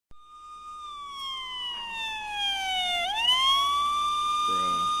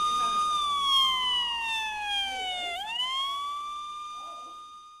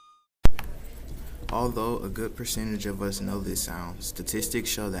Although a good percentage of us know this sound, statistics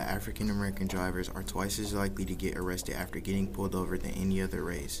show that African American drivers are twice as likely to get arrested after getting pulled over than any other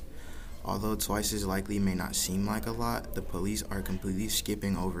race. Although twice as likely may not seem like a lot, the police are completely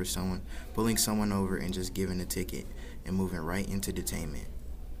skipping over someone, pulling someone over and just giving a ticket and moving right into detainment.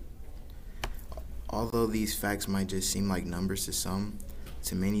 Although these facts might just seem like numbers to some,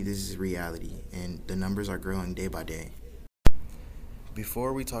 to many this is reality, and the numbers are growing day by day.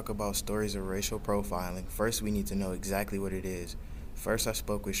 Before we talk about stories of racial profiling, first we need to know exactly what it is. First, I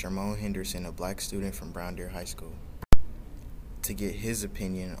spoke with Shermone Henderson, a black student from Brown Deer High School, to get his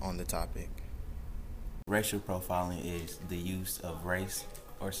opinion on the topic. Racial profiling is the use of race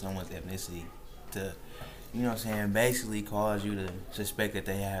or someone's ethnicity to, basically cause you to suspect that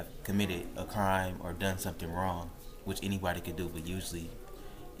they have committed a crime or done something wrong, which anybody could do, but usually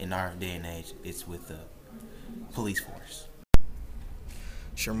in our day and age, it's with the police force.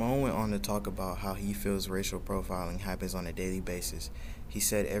 Shermone went on to talk about how he feels racial profiling happens on a daily basis. He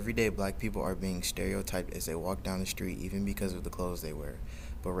said everyday black people are being stereotyped as they walk down the street even because of the clothes they wear.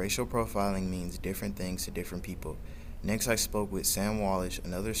 But racial profiling means different things to different people. Next, I spoke with Sam Wallish,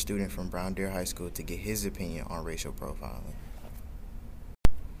 another student from Brown Deer High School, to get his opinion on racial profiling.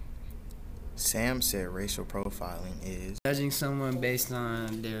 Sam said racial profiling is judging someone based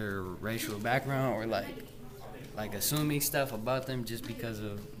on their racial background or like assuming stuff about them just because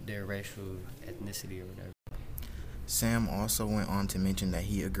of their racial ethnicity or whatever. Sam also went on to mention that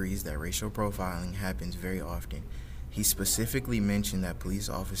he agrees that racial profiling happens very often. He specifically mentioned that police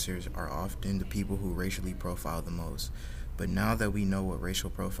officers are often the people who racially profile the most. But now that we know what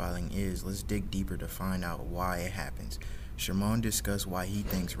racial profiling is, let's dig deeper to find out why it happens. Shermone discussed why he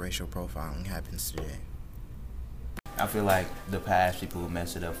thinks racial profiling happens today. I feel like the past people will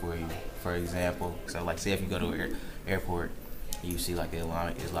mess it up for you. For example, say if you go to an airport, you see like an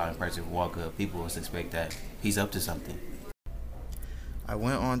Islamic person walk up, people will suspect that he's up to something. I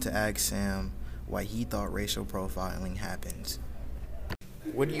went on to ask Sam why he thought racial profiling happens.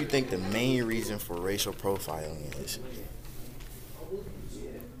 What do you think the main reason for racial profiling is?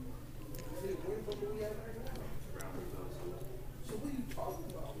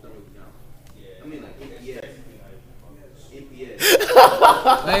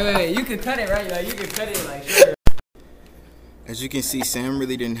 Wait, you can cut it, right? Like, you can cut it, like, sure. As you can see, Sam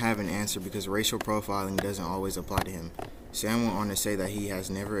really didn't have an answer because racial profiling doesn't always apply to him. Sam went on to say that he has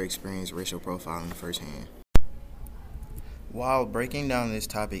never experienced racial profiling firsthand. While breaking down this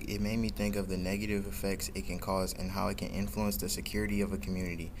topic, it made me think of the negative effects it can cause and how it can influence the security of a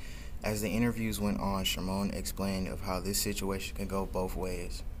community. As the interviews went on, Shermone explained of how this situation can go both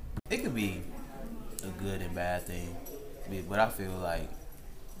ways. It could be a good and bad thing, but I feel like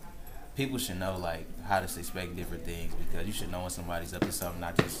people should know how to suspect different things, because you should know when somebody's up to something,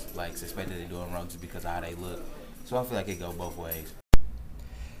 not just suspect that they're doing wrong just because of how they look. So I feel like it go both ways.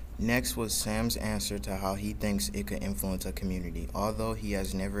 Next was Sam's answer to how he thinks it could influence a community. Although he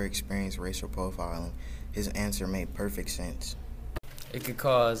has never experienced racial profiling, his answer made perfect sense. It could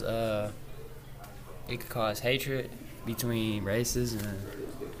cause hatred between races, and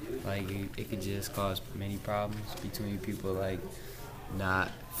it could just cause many problems between people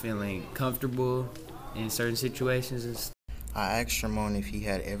not feeling comfortable in certain situations. I asked Shermone if he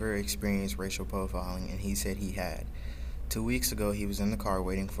had ever experienced racial profiling, and he said he had. 2 weeks ago, he was in the car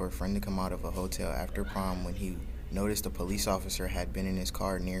waiting for a friend to come out of a hotel after prom when he noticed a police officer had been in his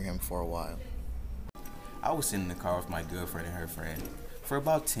car near him for a while. I was sitting in the car with my girlfriend and her friend for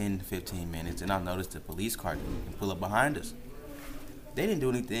about 10 to 15 minutes, and I noticed a police car pull up behind us. They didn't do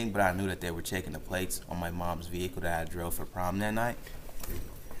anything, but I knew that they were checking the plates on my mom's vehicle that I drove for prom that night.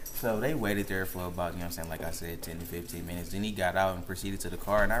 So they waited there for about, like I said, 10 to 15 minutes. Then he got out and proceeded to the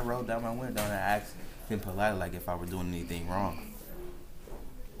car, and I rolled down my window and I asked him politely, if I were doing anything wrong.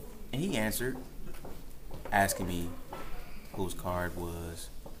 And he answered, asking me whose car it was,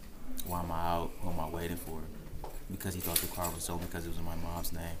 why am I out, who am I waiting for, because he thought the car was stolen because it was in my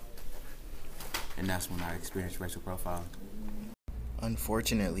mom's name. And that's when I experienced racial profiling.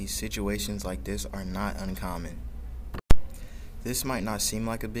 Unfortunately, situations like this are not uncommon. This might not seem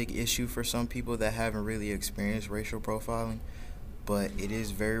like a big issue for some people that haven't really experienced racial profiling, but it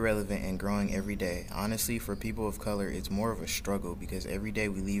is very relevant and growing every day. Honestly, for people of color, it's more of a struggle because every day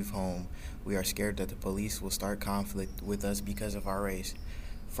we leave home, we are scared that the police will start conflict with us because of our race.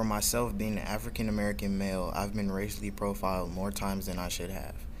 For myself, being an African American male, I've been racially profiled more times than I should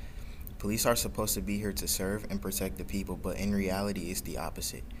have. Police are supposed to be here to serve and protect the people, but in reality, it's the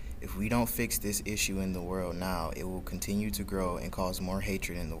opposite. If we don't fix this issue in the world now, it will continue to grow and cause more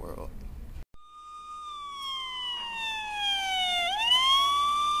hatred in the world.